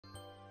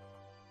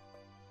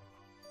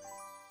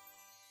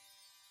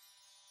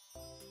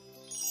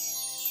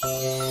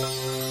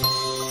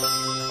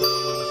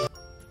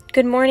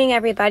Good morning,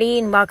 everybody,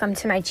 and welcome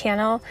to my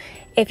channel.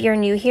 If you're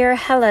new here,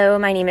 hello,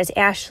 my name is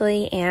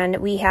Ashley, and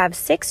we have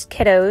 6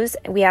 kiddos.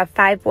 We have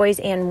 5 boys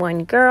and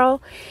 1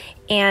 girl,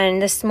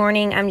 and this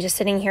morning I'm just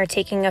sitting here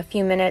taking a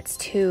few minutes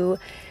to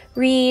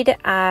read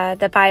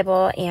the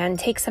Bible and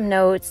take some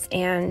notes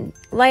and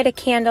light a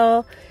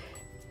candle,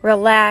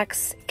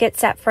 relax, get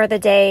set for the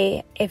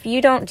day. If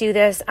you don't do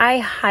this, I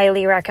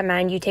highly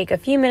recommend you take a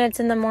few minutes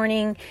in the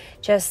morning,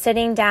 just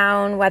sitting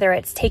down, whether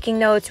it's taking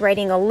notes,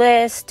 writing a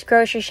list,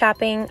 grocery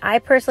shopping. I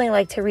personally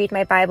like to read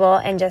my Bible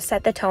and just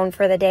set the tone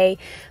for the day.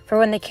 For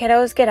when the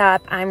kiddos get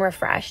up, I'm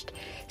refreshed.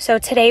 So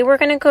today we're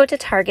going to go to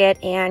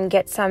Target and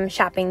get some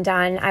shopping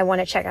done. I want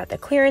to check out the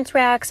clearance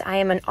racks. I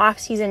am an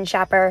off-season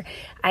shopper.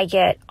 I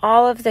get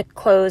all of the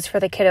clothes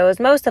for the kiddos.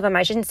 Most of them,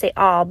 I shouldn't say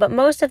all, but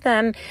most of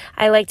them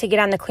I like to get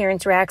on the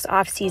clearance racks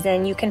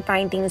off-season. You can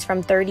find things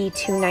from 30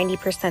 to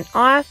 90%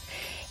 off.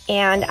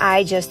 And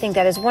I just think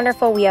that is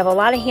wonderful. We have a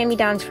lot of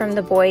hand-me-downs from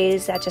the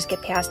boys that just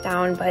get passed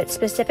down, but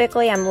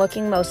specifically I'm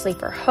looking mostly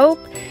for Hope,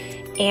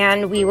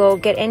 and we will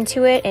get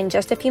into it in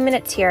just a few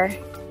minutes here.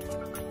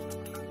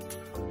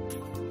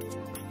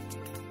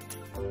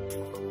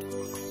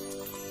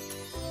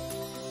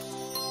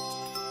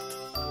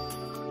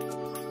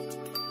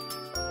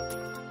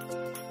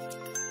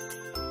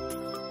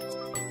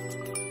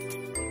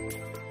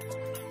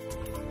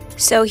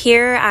 So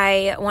here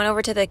I went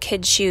over to the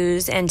kids'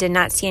 shoes and did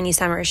not see any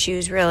summer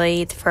shoes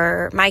really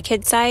for my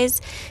kid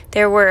size.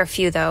 There were a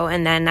few though,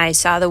 and then I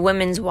saw the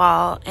women's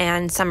wall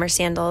and summer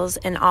sandals,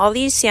 and all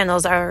these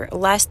sandals are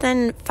less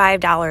than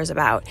 $5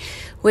 about,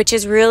 which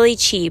is really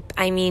cheap.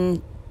 I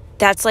mean,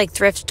 that's like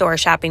thrift store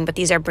shopping, but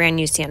these are brand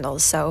new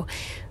sandals, so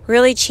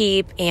really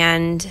cheap.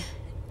 And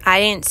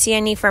I didn't see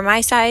any for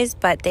my size,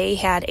 but they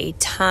had a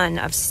ton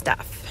of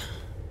stuff.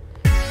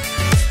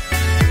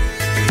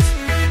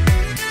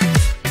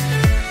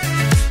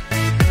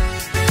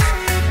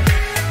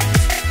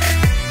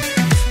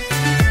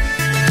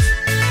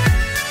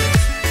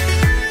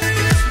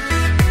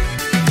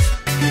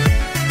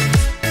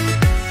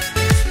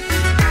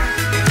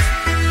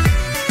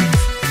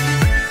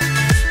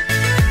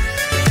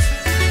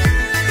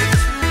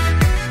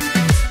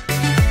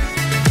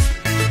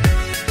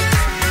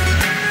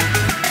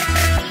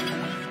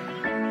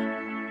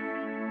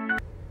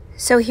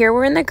 So here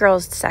we're in the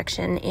girls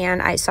section,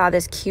 and I saw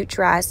this cute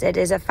dress. It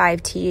is a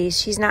 5T.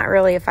 She's not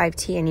really a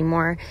 5T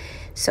anymore,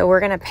 so we're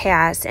going to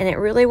pass. And it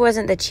really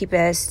wasn't the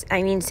cheapest.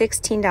 I mean,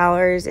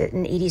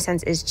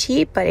 $16.80 is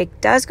cheap, but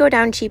it does go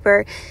down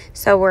cheaper,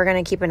 so we're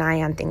going to keep an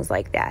eye on things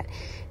like that.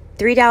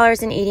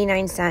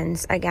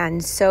 $3.89,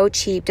 again, so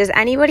cheap. Does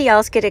anybody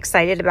else get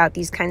excited about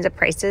these kinds of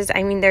prices?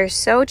 I mean, they're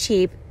so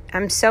cheap.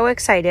 I'm so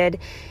excited,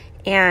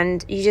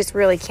 and you just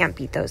really can't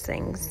beat those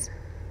things.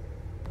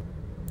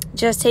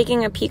 Just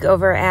taking a peek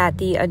over at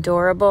the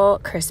adorable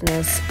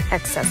Christmas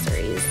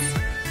accessories.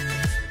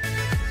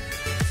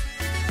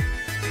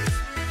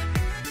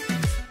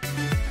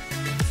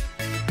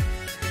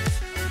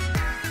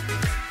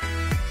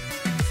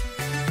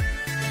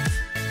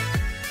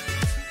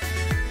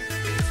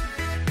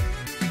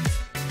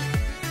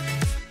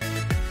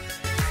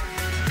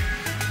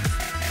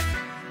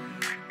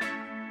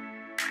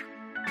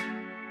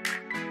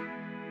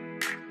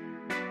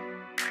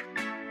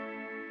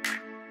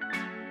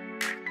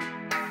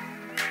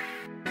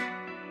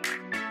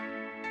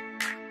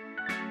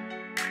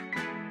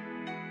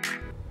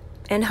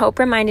 And Hope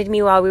reminded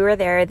me while we were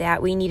there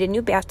that we needed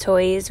new bath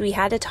toys. We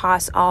had to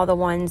toss all the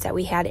ones that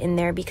we had in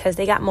there because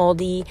they got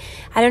moldy.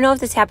 I don't know if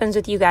this happens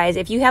with you guys.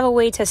 If you have a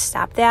way to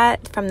stop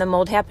that from the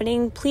mold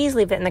happening, please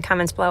leave it in the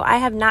comments below. I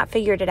have not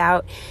figured it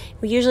out.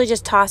 We usually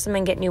just toss them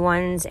and get new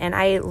ones, and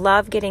I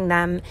love getting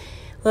them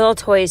little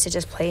toys to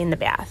just play in the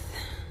bath.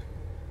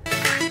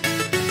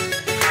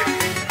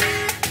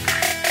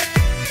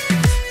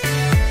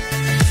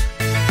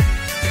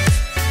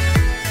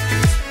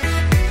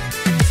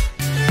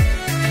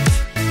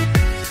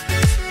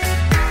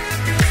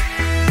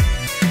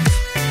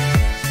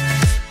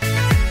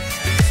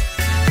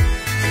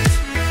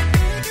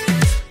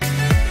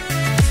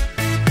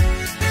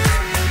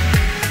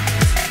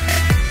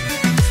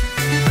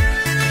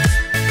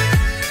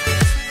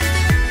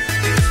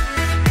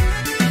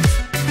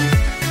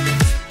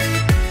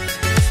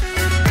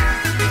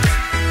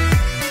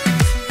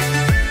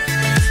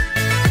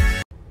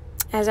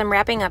 As I'm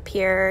wrapping up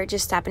here,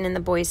 just stopping in the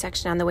boys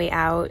section on the way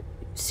out.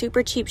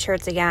 Super cheap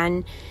shirts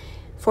again,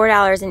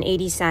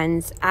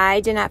 $4.80. I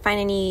did not find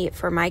any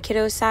for my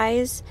kiddo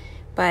size,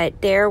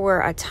 but there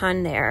were a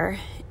ton there.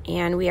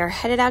 And we are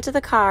headed out to the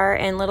car,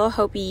 and little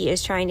Hopi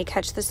is trying to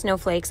catch the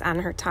snowflakes on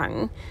her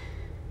tongue.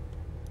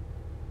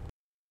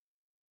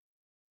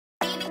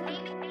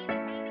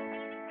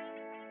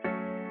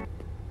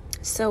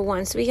 So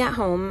once we got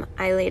home,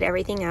 I laid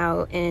everything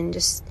out and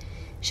just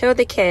showed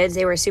the kids.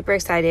 They were super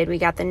excited. We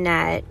got the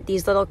net,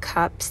 these little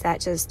cups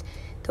that just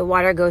the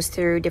water goes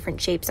through, different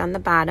shapes on the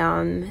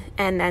bottom,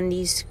 and then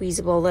these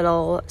squeezable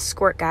little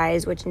squirt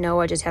guys, which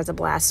Noah just has a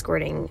blast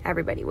squirting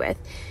everybody with.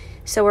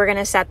 So we're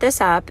gonna set this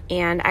up,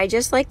 and I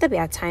just like the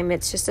bath time.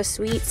 It's just a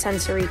sweet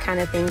sensory kind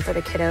of thing for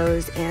the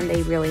kiddos, and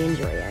they really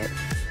enjoy it.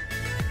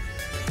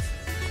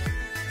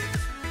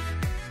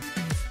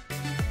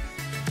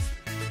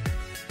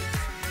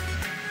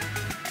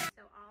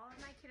 So all of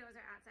my kiddos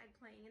are outside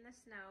playing in the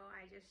snow.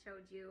 I just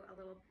showed you a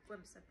little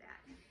glimpse of that.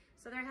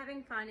 So they're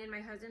having fun, and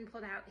my husband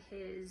pulled out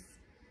his,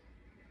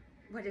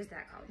 what is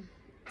that called?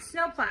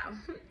 Snowplow,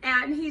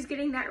 and he's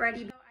getting that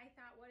ready. So I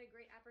thought, what a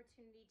great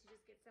opportunity to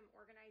just get some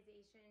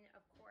organization,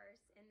 of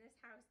course, in this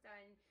house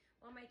done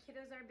while my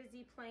kiddos are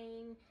busy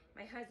playing.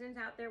 My husband's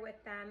out there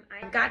with them.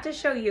 I got to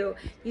show you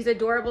these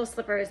adorable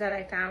slippers that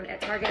I found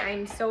at Target.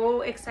 I'm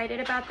so excited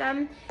about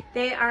them.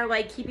 They are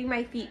like keeping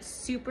my feet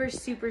super,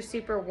 super,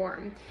 super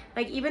warm.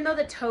 Like, even though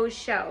the toes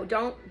show,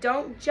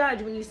 don't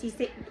judge when you see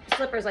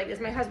slippers like this.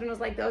 My husband was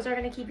like, those are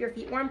gonna keep your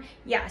feet warm.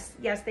 Yes,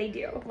 yes, they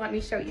do. Let me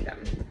show you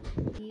them.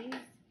 These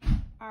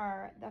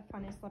are the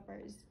funnest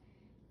slippers.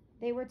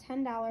 They were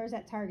 $10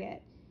 at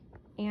Target,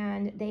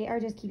 and they are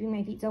just keeping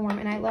my feet so warm.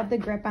 And I love the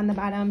grip on the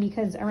bottom,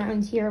 because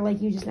around here,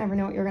 like, you just never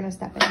know what you're gonna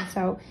step in.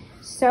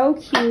 So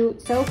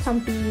cute, so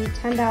comfy,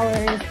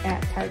 $10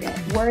 at Target.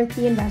 Worth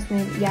the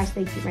investment. Yes,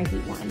 they keep my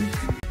feet warm.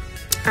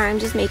 I'm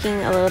just making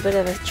a little bit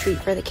of a treat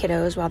for the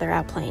kiddos while they're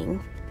out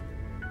playing.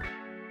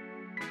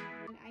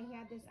 I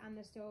had this on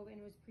the stove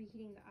and was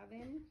preheating the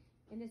oven,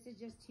 and this is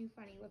just too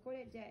funny. Look what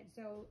it did.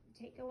 So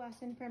take a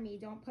lesson from me.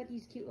 Don't put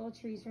these cute little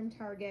trees from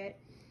Target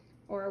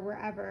or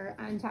wherever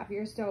on top of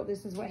your stove.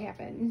 This is what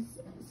happens.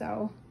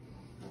 So,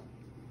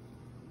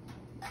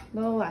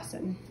 little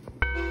lesson.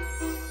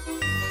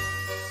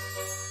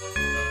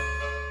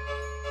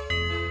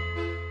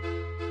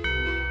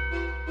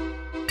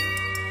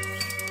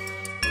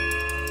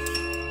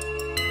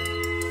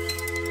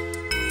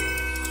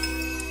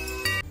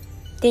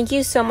 Thank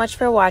you so much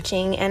for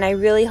watching, and I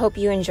really hope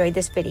you enjoyed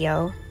this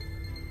video.